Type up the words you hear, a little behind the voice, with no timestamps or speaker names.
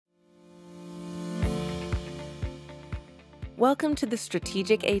Welcome to the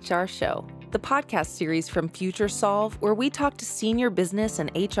Strategic HR Show, the podcast series from FutureSolve, where we talk to senior business and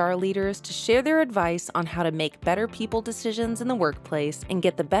HR leaders to share their advice on how to make better people decisions in the workplace and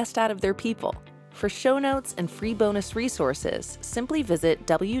get the best out of their people. For show notes and free bonus resources, simply visit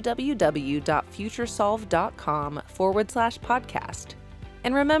www.futuresolve.com/podcast.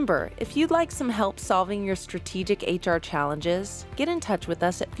 And remember, if you'd like some help solving your strategic HR challenges, get in touch with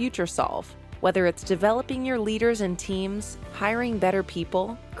us at FutureSolve. Whether it's developing your leaders and teams, hiring better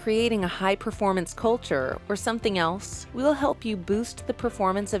people, creating a high-performance culture, or something else, we'll help you boost the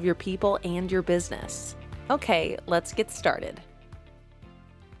performance of your people and your business. Okay, let's get started.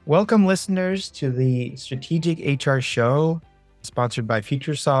 Welcome, listeners, to the Strategic HR Show, sponsored by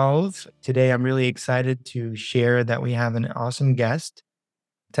FutureSolve. Today, I'm really excited to share that we have an awesome guest,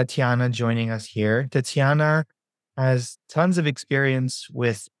 Tatyana, joining us here. Tatyana has tons of experience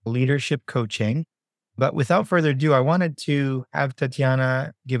with leadership coaching. But without further ado, I wanted to have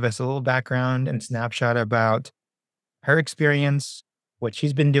Tatyana give us a little background and snapshot about her experience, what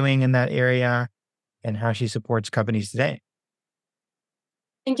she's been doing in that area, and how she supports companies today.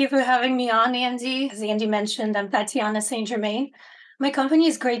 Thank you for having me on, Andy. As Andy mentioned, I'm Tatyana St. Germain. My company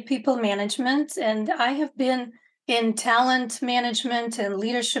is Great People Management, and I have been in talent management and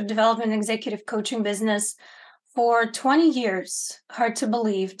leadership development executive coaching business for 20 years. Hard to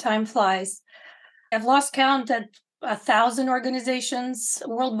believe, time flies. I've lost count at 1,000 organizations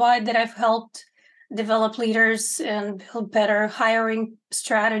worldwide that I've helped develop leaders and build better hiring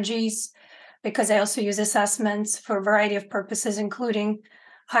strategies, because I also use assessments for a variety of purposes, including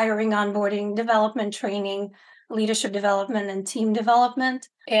hiring, onboarding, development, training, leadership development, and team development.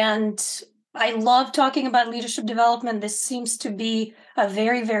 And I love talking about leadership development. This seems to be a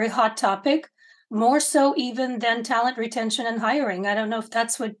very, very hot topic, more so even than talent retention and hiring. I don't know if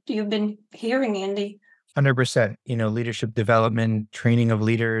that's what you've been hearing, Andy. 100%. Leadership development, training of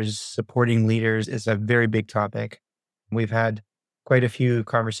leaders, supporting leaders is a very big topic. We've had quite a few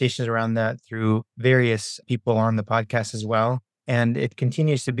conversations around that through various people on the podcast as well. And it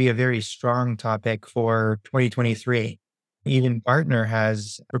continues to be a very strong topic for 2023. Even Gartner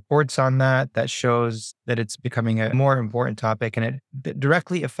has reports on that shows that it's becoming a more important topic, and it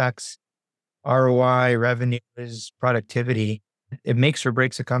directly affects ROI, revenues, productivity. It makes or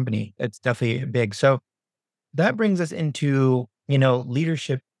breaks a company. It's definitely big. So that brings us into,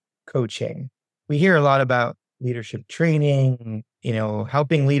 leadership coaching. We hear a lot about leadership training,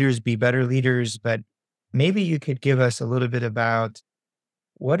 helping leaders be better leaders, but maybe you could give us a little bit about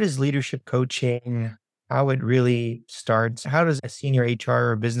what is leadership coaching, how it really starts. How does a senior HR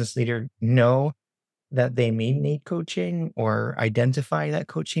or business leader know that they may need coaching or identify that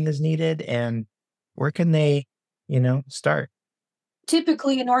coaching is needed, and where can they, start?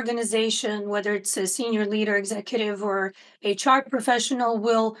 Typically, an organization, whether it's a senior leader, executive, or HR professional,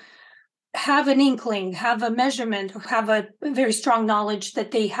 will have an inkling, have a measurement, have a very strong knowledge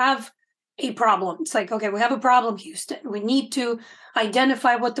that they have a problem. It's like, okay, we have a problem, Houston. We need to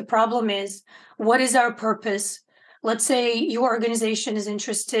identify what the problem is. What is our purpose? Let's say your organization is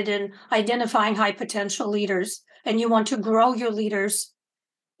interested in identifying high potential leaders and you want to grow your leaders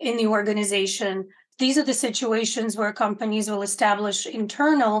in the organization. These are the situations where companies will establish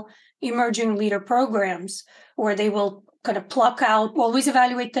internal emerging leader programs where they will kind of pluck out, always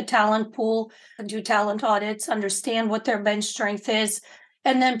evaluate the talent pool, do talent audits, understand what their bench strength is,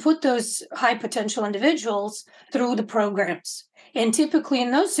 and then put those high potential individuals through the programs. And typically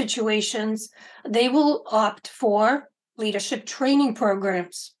in those situations, they will opt for leadership training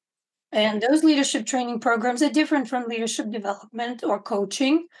programs. And those leadership training programs are different from leadership development or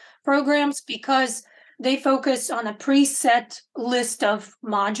coaching programs because they focus on a preset list of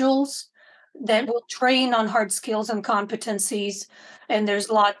modules that will train on hard skills and competencies. And there's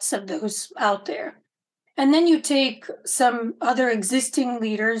lots of those out there. And then you take some other existing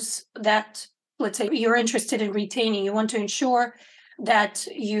leaders that, let's say, you're interested in retaining. You want to ensure that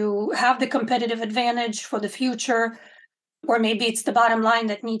you have the competitive advantage for the future, or maybe it's the bottom line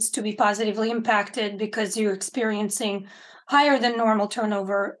that needs to be positively impacted because you're experiencing higher than normal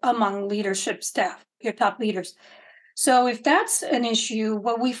turnover among leadership staff, your top leaders. So if that's an issue,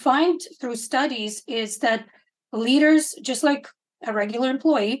 what we find through studies is that leaders, just like a regular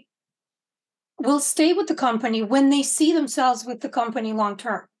employee, will stay with the company when they see themselves with the company long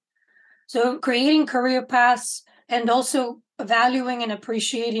term. So creating career paths and also valuing and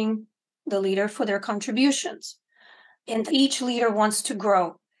appreciating the leader for their contributions. And each leader wants to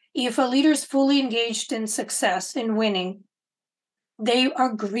grow. If a leader is fully engaged in success, in winning, they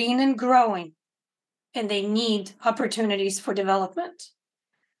are green and growing, and they need opportunities for development.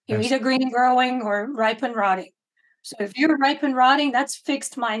 You're Yes. either green and growing or ripe and rotting. So if you're ripe and rotting, that's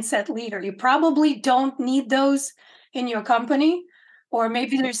fixed mindset leader. You probably don't need those in your company, or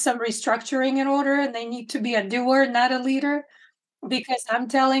maybe there's some restructuring in order and they need to be a doer, not a leader. Because I'm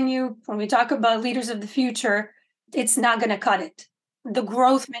telling you, when we talk about leaders of the future, it's not going to cut it. The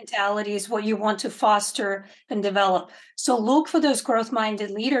growth mentality is what you want to foster and develop. So look for those growth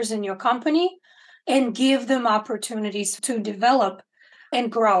minded leaders in your company and give them opportunities to develop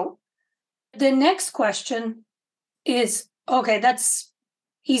and grow. The next question is, okay, that's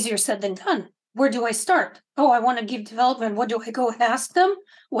easier said than done. Where do I start? Oh, I want to give development. What do I go and ask them?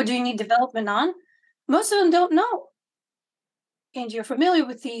 What do you need development on? Most of them don't know. And you're familiar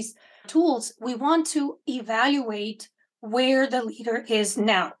with these tools. We want to evaluate where the leader is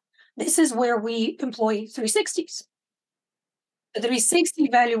now. This is where we employ 360s. The 360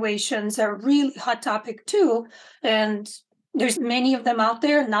 evaluations are really hot topic too. And there's many of them out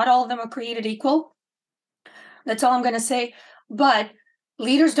there. Not all of them are created equal. That's all I'm going to say. But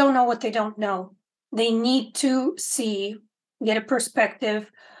leaders don't know what they don't know. They need to see, get a perspective,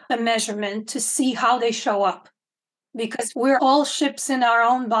 a measurement to see how they show up, because we're all ships in our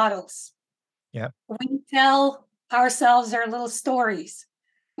own bottles. Yeah. We tell ourselves our little stories.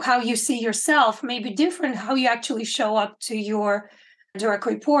 How you see yourself may be different, how you actually show up to your direct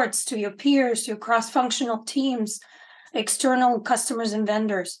reports, to your peers, to your cross-functional teams, external customers and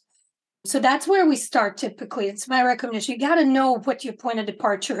vendors. So that's where we start typically. It's my recommendation. You got to know what your point of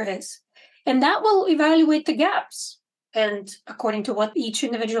departure is. And that will evaluate the gaps. And according to what each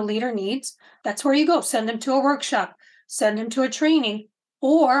individual leader needs, that's where you go. Send them to a workshop, send them to a training,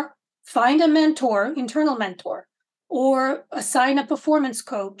 or find a mentor, internal mentor, or assign a performance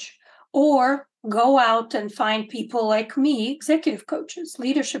coach, or go out and find people like me, executive coaches,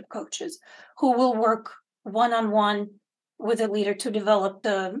 leadership coaches, who will work one on one with a leader to develop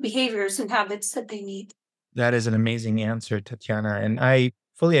the behaviors and habits that they need. That is an amazing answer, Tatyana. And I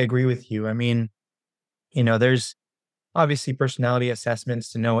fully agree with you. I mean, there's obviously personality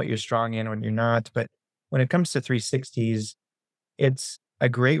assessments to know what you're strong in, when you're not. But when it comes to 360s, it's a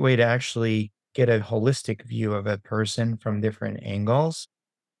great way to actually get a holistic view of a person from different angles.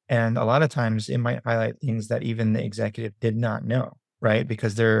 And a lot of times it might highlight things that even the executive did not know, right?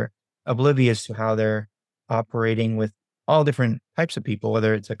 Because they're oblivious to how they're operating with all different types of people,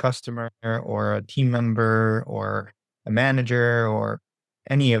 whether it's a customer or a team member or a manager or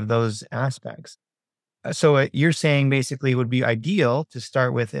any of those aspects. So you're saying basically it would be ideal to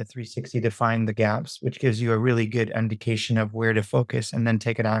start with a 360 to find the gaps, which gives you a really good indication of where to focus and then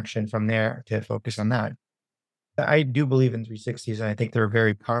take an action from there to focus on that. I do believe in 360s and I think they're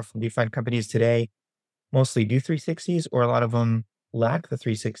very powerful. Do you find companies today mostly do 360s, or a lot of them lack the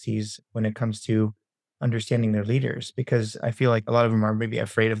 360s when it comes to understanding their leaders? Because I feel like a lot of them are maybe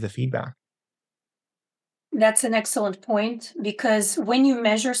afraid of the feedback. That's an excellent point, because when you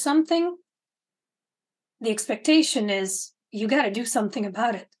measure something, the expectation is you got to do something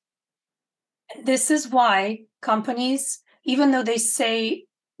about it. This is why companies, even though they say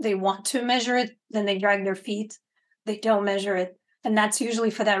they want to measure it, then they drag their feet. They don't measure it. And that's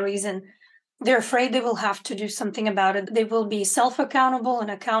usually for that reason. They're afraid they will have to do something about it. They will be self accountable and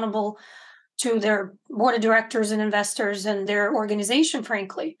accountable to their board of directors and investors and their organization,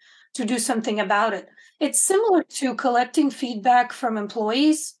 frankly, to do something about it. It's similar to collecting feedback from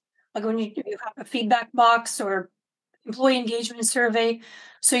employees, like when you have a feedback box or employee engagement survey.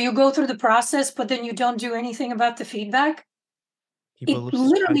 So you go through the process, but then you don't do anything about the feedback. People It lose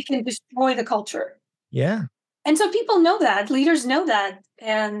literally trust. can destroy the culture. Yeah. And so people know that, leaders know that.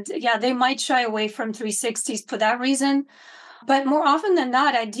 And yeah, they might shy away from 360s for that reason. But more often than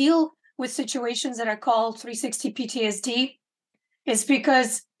not, I deal with situations that are called 360 PTSD. Is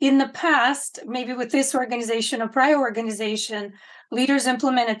because in the past, maybe with this organization or prior organization, leaders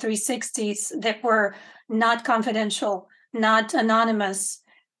implemented 360s that were not confidential, not anonymous.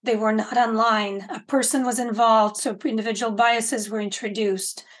 They were not online. A person was involved, so individual biases were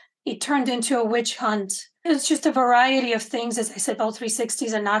introduced. It turned into a witch hunt. It's just a variety of things. As I said, all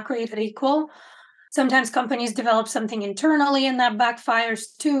 360s are not created equal. Sometimes companies develop something internally and that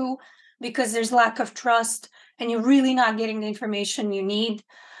backfires too, because there's lack of trust and you're really not getting the information you need.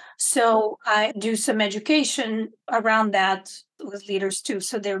 So I do some education around that with leaders too,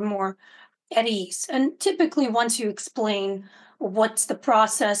 so they're more at ease. And typically, once you explain what's the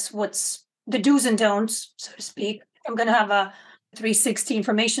process, what's the do's and don'ts, so to speak, I'm going to have a 360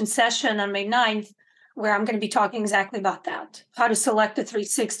 information session on May 9th where I'm going to be talking exactly about that, how to select the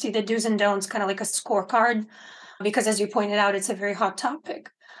 360, the do's and don'ts, kind of like a scorecard, because as you pointed out, it's a very hot topic.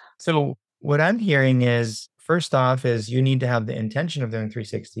 So what I'm hearing is, first off, is you need to have the intention of doing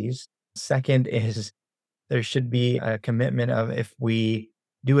 360s. Second is there should be a commitment of if we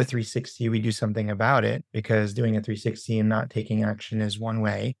do a 360, we do something about it, because doing a 360 and not taking action is one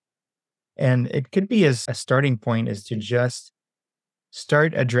way. And it could be as a starting point is to just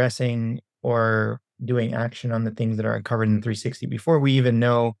start addressing or doing action on the things that are covered in 360 before we even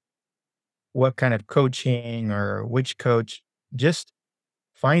know what kind of coaching or which coach. Just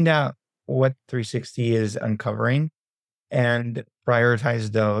find out what 360 is uncovering and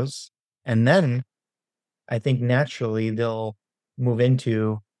prioritize those. And then I think naturally they'll move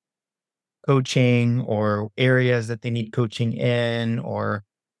into coaching or areas that they need coaching in, or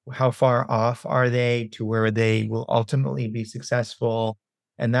how far off are they to where they will ultimately be successful.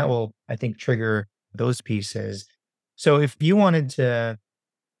 And that will, I think, trigger those pieces. So if you wanted to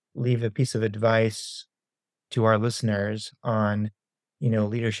leave a piece of advice to our listeners on,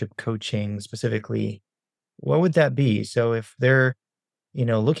 leadership coaching specifically, what would that be? So if they're,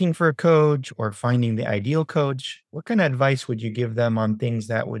 looking for a coach or finding the ideal coach, what kind of advice would you give them on things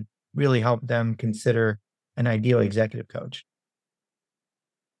that would really help them consider an ideal executive coach?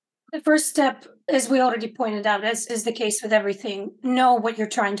 The first step, as we already pointed out, as is the case with everything, know what you're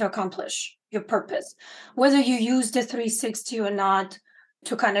trying to accomplish, your purpose. Whether you use the 360 or not,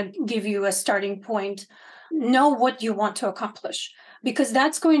 to kind of give you a starting point, know what you want to accomplish, because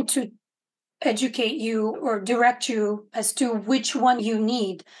that's going to educate you or direct you as to which one you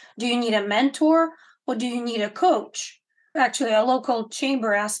need. Do you need a mentor or do you need a coach? Actually, a local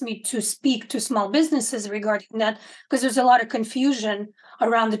chamber asked me to speak to small businesses regarding that because there's a lot of confusion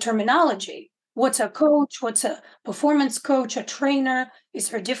around the terminology. What's a coach? What's a performance coach? A trainer? Is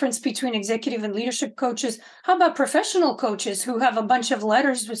there a difference between executive and leadership coaches? How about professional coaches who have a bunch of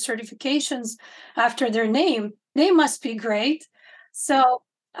letters with certifications after their name? They must be great. So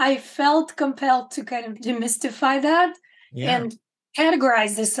I felt compelled to kind of demystify that Yeah. and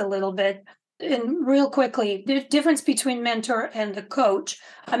categorize this a little bit. And real quickly, the difference between mentor and the coach.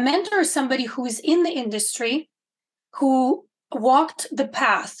 A mentor is somebody who is in the industry, who walked the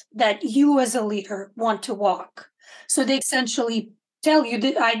path that you as a leader want to walk. So they essentially tell you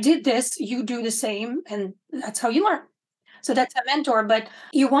that I did this, you do the same, and that's how you learn. So that's a mentor, but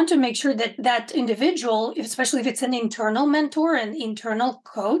you want to make sure that that individual, especially if it's an internal mentor, an internal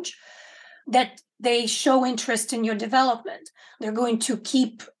coach, that they show interest in your development. They're going to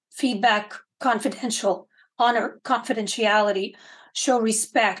keep feedback confidential, honor confidentiality, show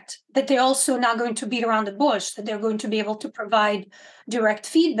respect, that they're also not going to beat around the bush, that they're going to be able to provide direct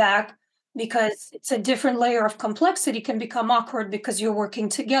feedback because it's a different layer of complexity can become awkward because you're working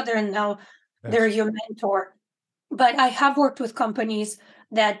together and now they're Yes. your mentor. But I have worked with companies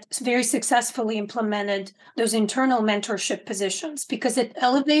that very successfully implemented those internal mentorship positions because it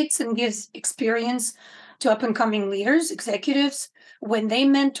elevates and gives experience to up and coming leaders, executives, when they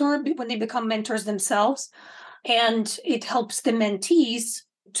mentor, when they become mentors themselves. And it helps the mentees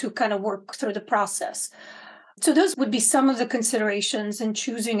to kind of work through the process. So, those would be some of the considerations in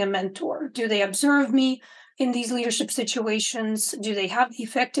choosing a mentor. Do they observe me in these leadership situations? Do they have the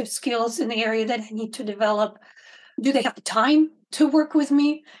effective skills in the area that I need to develop? Do they have the time to work with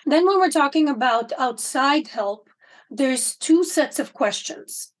me? Then, when we're talking about outside help, there's two sets of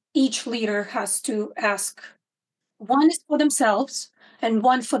questions each leader has to ask. One is for themselves and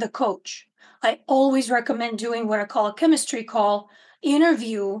one for the coach. I always recommend doing what I call a chemistry call,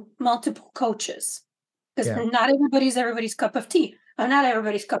 interview multiple coaches because Yeah. not everybody's everybody's cup of tea. I'm not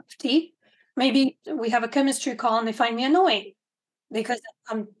everybody's cup of tea. Maybe we have a chemistry call and they find me annoying because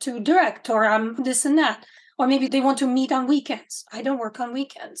I'm too direct or I'm this and that. Or maybe they want to meet on weekends. I don't work on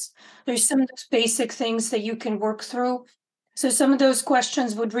weekends. There's some of those basic things that you can work through. So some of those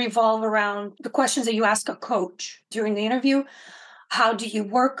questions would revolve around the questions that you ask a coach during the interview. How do you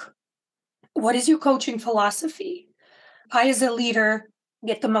work? What is your coaching philosophy? I, as a leader,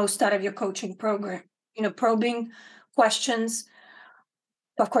 get the most out of your coaching program. Probing questions.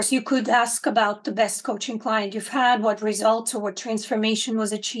 Of course, you could ask about the best coaching client you've had, what results or what transformation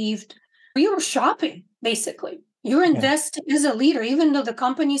was achieved. You're shopping, basically. You're Yeah. investing as a leader, even though the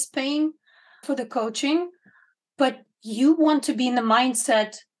company's paying for the coaching, but you want to be in the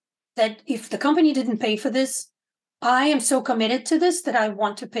mindset that if the company didn't pay for this, I am so committed to this that I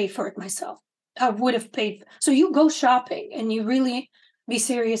want to pay for it myself. I would have paid. So you go shopping and you really be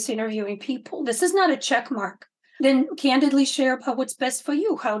serious interviewing people. This is not a check mark. Then candidly share about what's best for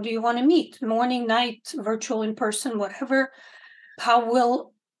you. How do you want to meet? Morning, night, virtual, in person, whatever. How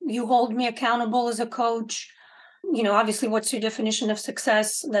will you hold me accountable as a coach? Obviously, what's your definition of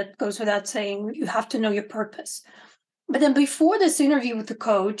success? That goes without saying. You have to know your purpose. But then before this interview with the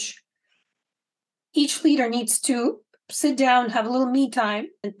coach, each leader needs to sit down, have a little me time,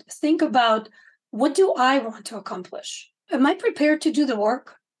 and think about What do I want to accomplish? Am I prepared to do the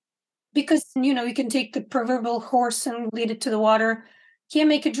work? Because, you can take the proverbial horse and lead it to the water. Can't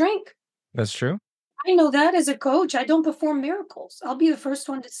make it drink. That's true. I know that as a coach, I don't perform miracles. I'll be the first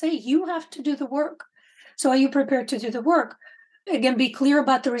one to say, you have to do the work. So, are you prepared to do the work? Again, be clear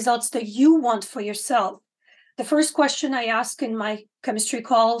about the results that you want for yourself. The first question I ask in my chemistry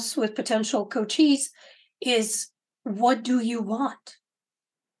calls with potential coachees is, what do you want?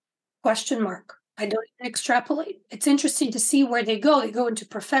 Question mark. I don't even extrapolate. It's interesting to see where they go. They go into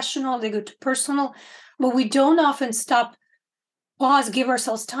professional, they go to personal, but we don't often stop, pause, give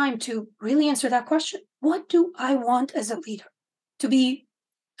ourselves time to really answer that question. What do I want as a leader? To be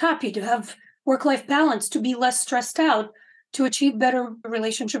happy, to have work life balance, to be less stressed out, to achieve better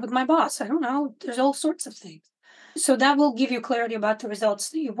relationship with my boss. I don't know. There's all sorts of things. So that will give you clarity about the results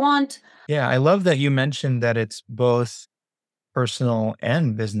that you want. Yeah, I love that you mentioned that it's both personal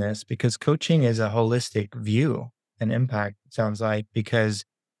and business because coaching is a holistic view and impact, it sounds like, because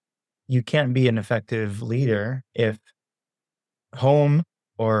you can't be an effective leader if home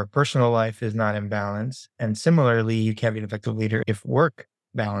or personal life is not in balance. And similarly, you can't be an effective leader if work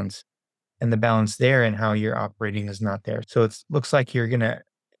balance and the balance there and how you're operating is not there. So it looks like you're going to,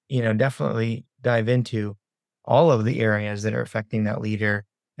 definitely dive into all of the areas that are affecting that leader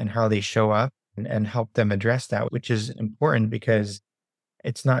and how they show up and help them address that, which is important because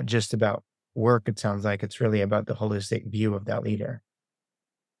it's not just about work. It sounds like it's really about the holistic view of that leader.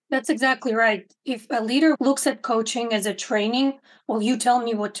 That's exactly right. If a leader looks at coaching as a training, well, you tell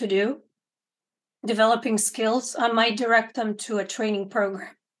me what to do, developing skills, I might direct them to a training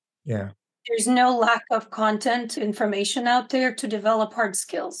program. Yeah. There's no lack of content, information out there to develop hard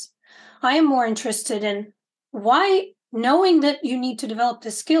skills. I am more interested in why, knowing that you need to develop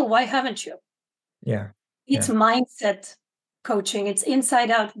the skill, why haven't you? Yeah. It's Yeah. mindset coaching, it's inside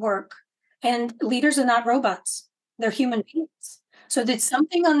out work. And leaders are not robots, they're human beings. So there's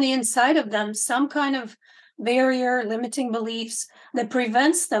something on the inside of them, some kind of barrier, limiting beliefs that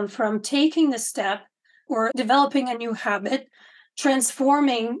prevents them from taking the step or developing a new habit,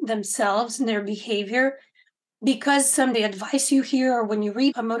 transforming themselves and their behavior because some of the advice you hear or when you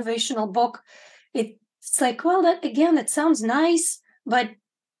read a motivational book, it's like, well, that again, it sounds nice, but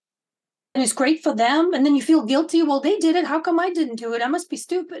and it's great for them. And then you feel guilty. Well, they did it. How come I didn't do it? I must be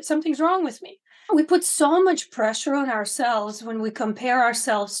stupid. Something's wrong with me. We put so much pressure on ourselves when we compare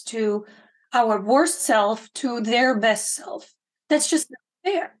ourselves to our worst self to their best self. That's just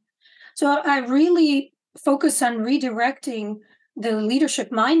not fair. So I really focus on redirecting the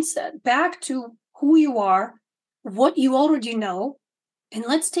leadership mindset back to who you are, what you already know, and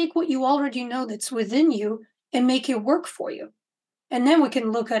let's take what you already know that's within you and make it work for you. And then we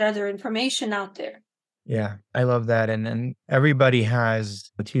can look at other information out there. Yeah, I love that. And everybody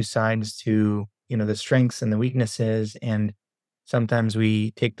has the two sides to, the strengths and the weaknesses. And sometimes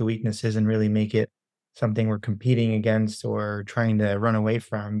we take the weaknesses and really make it something we're competing against or trying to run away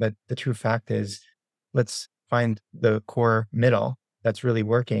from. But the true fact is, let's find the core middle that's really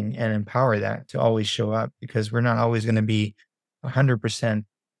working and empower that to always show up because we're not always going to be 100%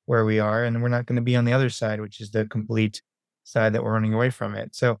 where we are. And we're not going to be on the other side, which is the complete side that we're running away from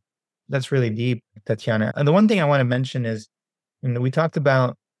it. So that's really deep, Tatyana. And the one thing I want to mention is, we talked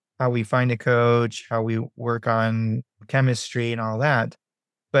about how we find a coach, how we work on chemistry and all that.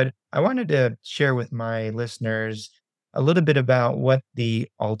 But I wanted to share with my listeners a little bit about what the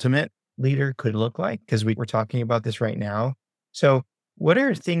ultimate leader could look like, because we're talking about this right now. So, what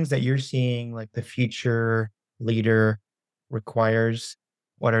are things that you're seeing like the future leader requires?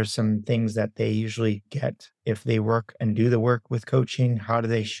 What are some things that they usually get if they work and do the work with coaching? How do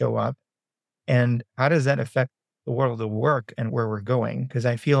they show up? And how does that affect the world of work and where we're going? Because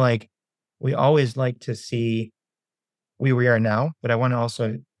I feel like we always like to see where we are now, but I want to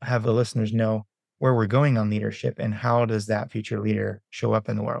also have the listeners know where we're going on leadership and how does that future leader show up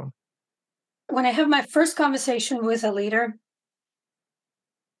in the world? When I have my first conversation with a leader,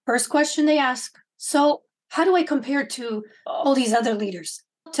 first question they ask, so how do I compare to all these other leaders?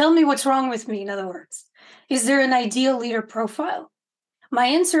 Tell me what's wrong with me, in other words. Is there an ideal leader profile? My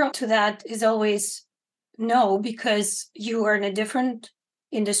answer to that is always no, because you are in a different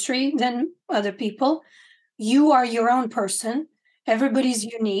industry than other people. You are your own person. Everybody's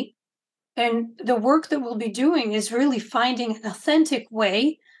unique. And the work that we'll be doing is really finding an authentic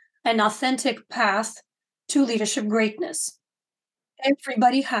way, an authentic path to leadership greatness.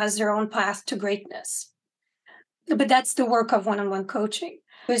 Everybody has their own path to greatness. But that's the work of one on one coaching.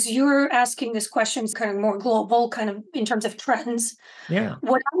 Because you're asking this question kind of more global, kind of in terms of trends. Yeah.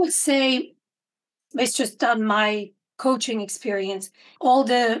 What I would say, based just on my coaching experience, all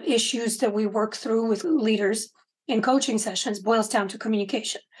the issues that we work through with leaders in coaching sessions boils down to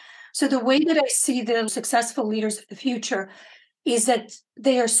communication. So the way that I see the successful leaders of the future is that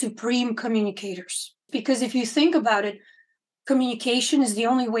they are supreme communicators. Because if you think about it, communication is the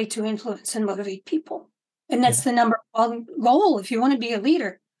only way to influence and motivate people. And that's Yeah, the number one goal if you want to be a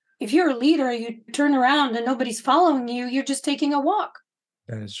leader. If you're a leader, you turn around and nobody's following you, you're just taking a walk.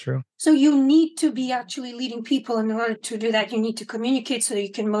 that is true. So you need to be actually leading people. In order to do that, you need to communicate so that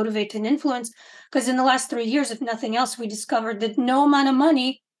you can motivate and influence. Because in the last 3 years, if nothing else, we discovered that no amount of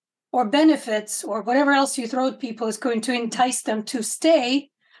money or benefits or whatever else you throw at people is going to entice them to stay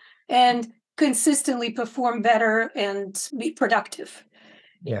and consistently perform better and be productive.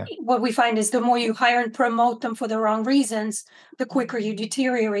 Yeah, What we find is the more you hire and promote them for the wrong reasons, the quicker you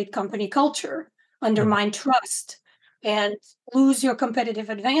deteriorate company culture, right. undermine trust, and lose your competitive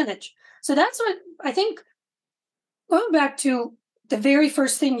advantage. So that's what I think, going back to the very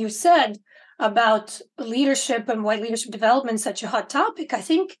first thing you said about leadership and why leadership development is such a hot topic. I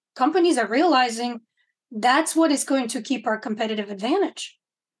think companies are realizing that's what is going to keep our competitive advantage.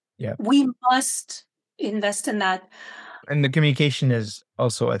 Yeah. We must invest in that. And the communication is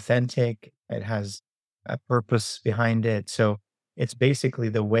also authentic. It has a purpose behind it. So it's basically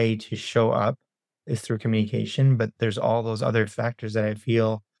the way to show up is through communication, but there's all those other factors that I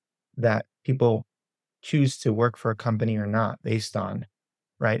feel that people choose to work for a company or not based on,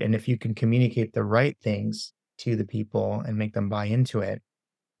 right? And if you can communicate the right things to the people and make them buy into it,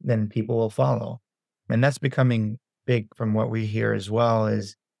 then people will follow. And that's becoming big from what we hear as well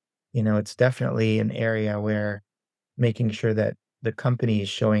is, it's definitely an area where making sure that the company is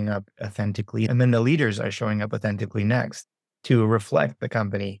showing up authentically and then the leaders are showing up authentically next to reflect the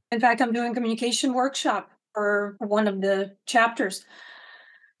company. In fact, I'm doing a communication workshop for one of the chapters.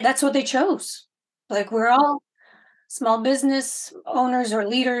 That's what they chose. Like, we're all small business owners or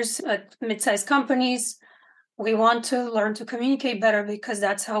leaders at mid-sized companies. We want to learn to communicate better because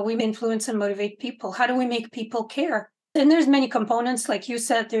that's how we influence and motivate people. How do we make people care? And there's many components, like you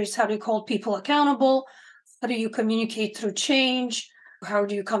said. There's how do you hold people accountable? How do you communicate through change? How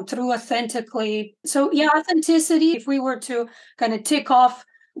do you come through authentically? So, yeah, authenticity, if we were to kind of tick off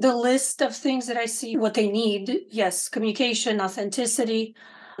the list of things that I see what they need, yes, communication, authenticity,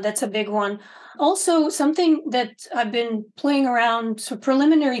 that's a big one. Also, something that I've been playing around, so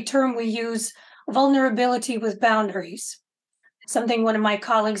preliminary term we use, vulnerability with boundaries. Something one of my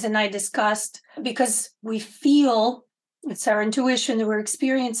colleagues and I discussed because we feel, it's our intuition, that we're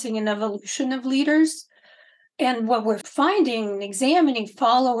experiencing an evolution of leaders. And what we're finding, examining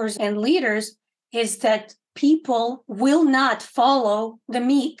followers and leaders, is that people will not follow the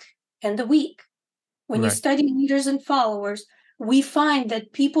meek and the weak. When you Right. study leaders and followers, we find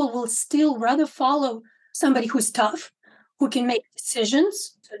that people will still rather follow somebody who's tough, who can make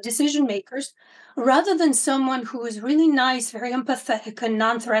decisions, so decision makers, rather than someone who is really nice, very empathetic, and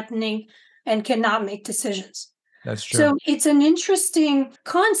non threatening, and cannot make decisions. That's true. So it's an interesting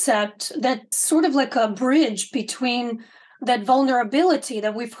concept that's sort of like a bridge between that vulnerability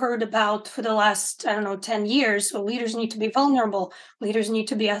that we've heard about for the last, I don't know, 10 years. So leaders need to be vulnerable, leaders need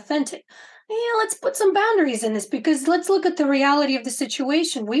to be authentic. Yeah, let's put some boundaries in this because let's look at the reality of the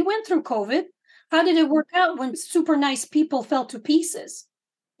situation. We went through COVID. How did it work out when super nice people fell to pieces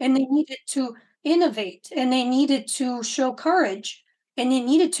and they needed to innovate and they needed to show courage and they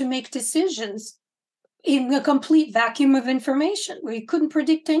needed to make decisions in a complete vacuum of information where you couldn't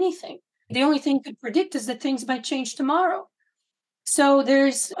predict anything? The only thing you could predict is that things might change tomorrow. So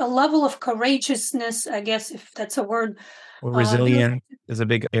there's a level of courageousness, I guess, if that's a word. Well, Built. resilient is a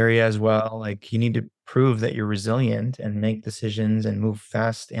big area as well. Like you need to prove that you're resilient and make decisions and move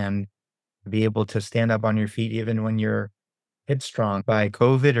fast and be able to stand up on your feet even when you're hit strong by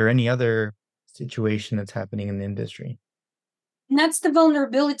COVID or any other situation that's happening in the industry. And that's the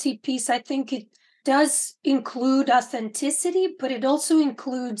vulnerability piece. I think it does include authenticity, but it also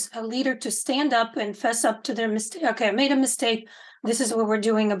includes a leader to stand up and fess up to their mistake. Okay, I made a mistake. This is what we're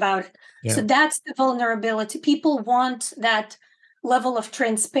doing about it. So Yeah. that's the vulnerability. People want that level of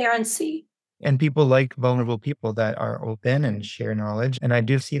transparency. And people like vulnerable people that are open and share knowledge. And I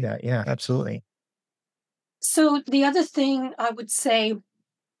do see that. Yeah, absolutely. So the other thing I would say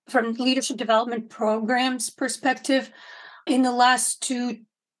from leadership development programs perspective, in the last 2,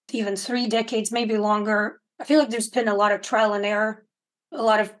 even 3 decades, maybe longer, I feel like there's been a lot of trial and error, a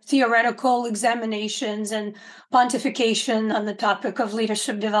lot of theoretical examinations and pontification on the topic of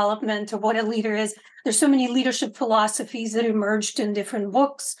leadership development or what a leader is. There's so many leadership philosophies that emerged in different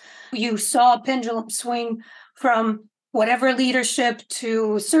books. You saw a pendulum swing from whatever leadership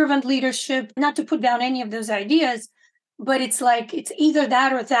to servant leadership, not to put down any of those ideas, but it's like it's either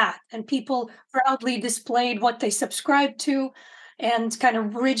that or that. And people proudly displayed what they subscribed to and kind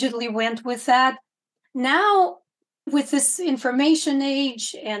of rigidly went with that. Now, with this information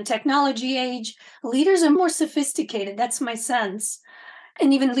age and technology age, leaders are more sophisticated. That's my sense.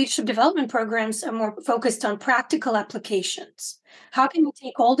 And even leadership development programs are more focused on practical applications. How can we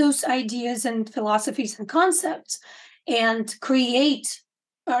take all those ideas and philosophies and concepts and create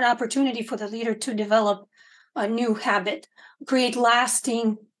an opportunity for the leader to develop a new habit, create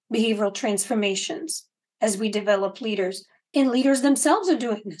lasting behavioral transformations as we develop leaders? And leaders themselves are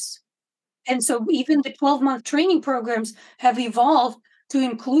doing this. And so even the 12-month training programs have evolved to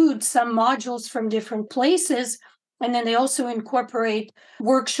include some modules from different places. And then they also incorporate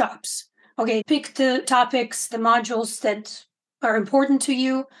workshops. Okay, pick the topics, the modules that are important to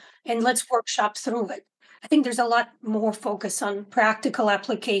you, and let's workshop through it. I think there's a lot more focus on practical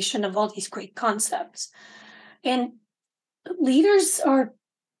application of all these great concepts. And leaders are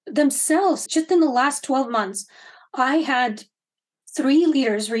themselves, just in the last 12 months, I had 3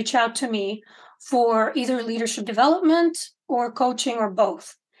 leaders reach out to me for either leadership development or coaching or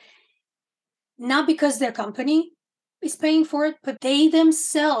both. Not because their company is paying for it, but they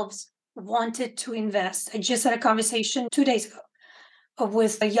themselves wanted to invest. I just had a conversation 2 days ago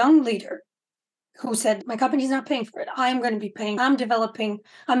with a young leader who said, my company's not paying for it. I'm going to be paying. I'm developing.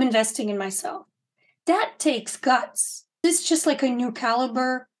 I'm investing in myself. That takes guts. It's just like a new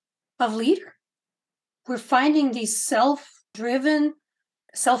caliber of leader. We're finding these self-driven,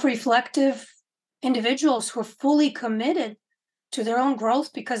 self-reflective individuals who are fully committed to their own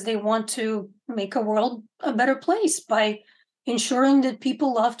growth because they want to make a world a better place by ensuring that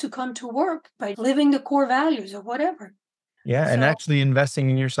people love to come to work, by living the core values or whatever. Yeah. And So actually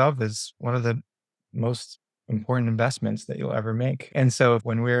investing in yourself is one of the most important investments that you'll ever make. And so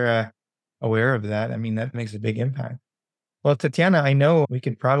when we're aware of that, I mean, that makes a big impact. Well, Tatyana, I know we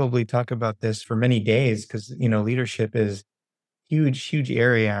could probably talk about this for many days because, leadership is huge, huge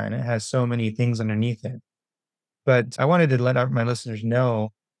area and it has so many things underneath it. But I wanted to let my listeners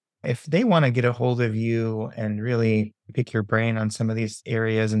know if they want to get a hold of you and really pick your brain on some of these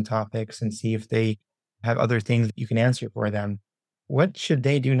areas and topics and see if they have other things that you can answer for them, what should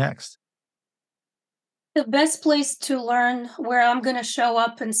they do next? the best place to learn where I'm going to show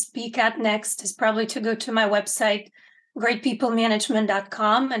up and speak at next is probably to go to my website,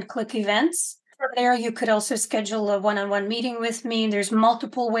 greatpeoplemanagement.com, and click events. From there, you could also schedule a one-on-one meeting with me. There's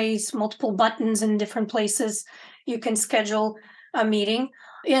multiple ways, multiple buttons in different places you can schedule a meeting.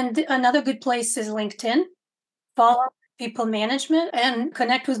 And another good place is LinkedIn. Follow People Management and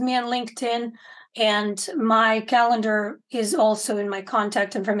connect with me on LinkedIn. And my calendar is also in my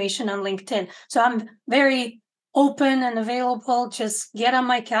contact information on LinkedIn. So I'm very open and available. Just get on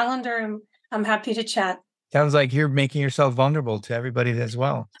my calendar and I'm happy to chat. Sounds like you're making yourself vulnerable to everybody as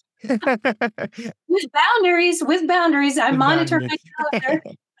well. With boundaries, I With monitor boundaries. my calendar.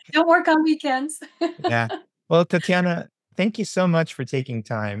 I don't work on weekends. Yeah. Well, Tatyana, thank you so much for taking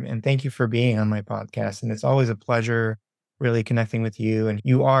time and thank you for being on my podcast. And it's always a pleasure really connecting with you. And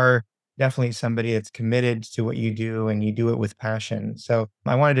you are definitely somebody that's committed to what you do and you do it with passion. So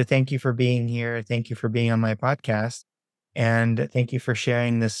I wanted to thank you for being here. Thank you for being on my podcast. And thank you for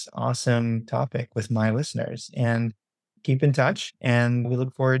sharing this awesome topic with my listeners. And keep in touch. And we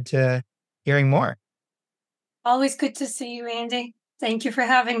look forward to hearing more. Always good to see you, Andy. Thank you for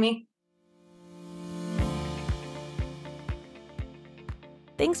having me.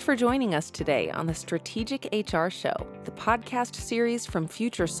 Thanks for joining us today on the Strategic HR Show, the podcast series from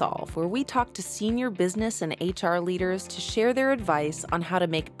FutureSolve, where we talk to senior business and HR leaders to share their advice on how to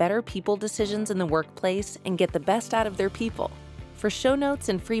make better people decisions in the workplace and get the best out of their people. For show notes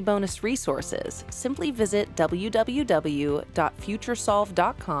and free bonus resources, simply visit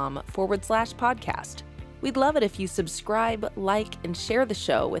www.futuresolve.com/podcast. We'd love it if you subscribe, like, and share the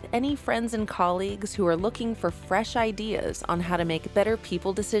show with any friends and colleagues who are looking for fresh ideas on how to make better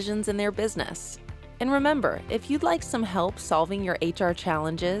people decisions in their business. And remember, if you'd like some help solving your HR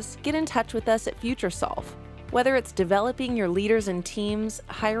challenges, get in touch with us at FutureSolve. Whether it's developing your leaders and teams,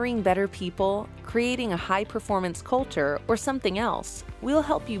 hiring better people, creating a high-performance culture, or something else, we'll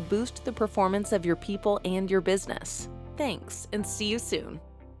help you boost the performance of your people and your business. Thanks, and see you soon.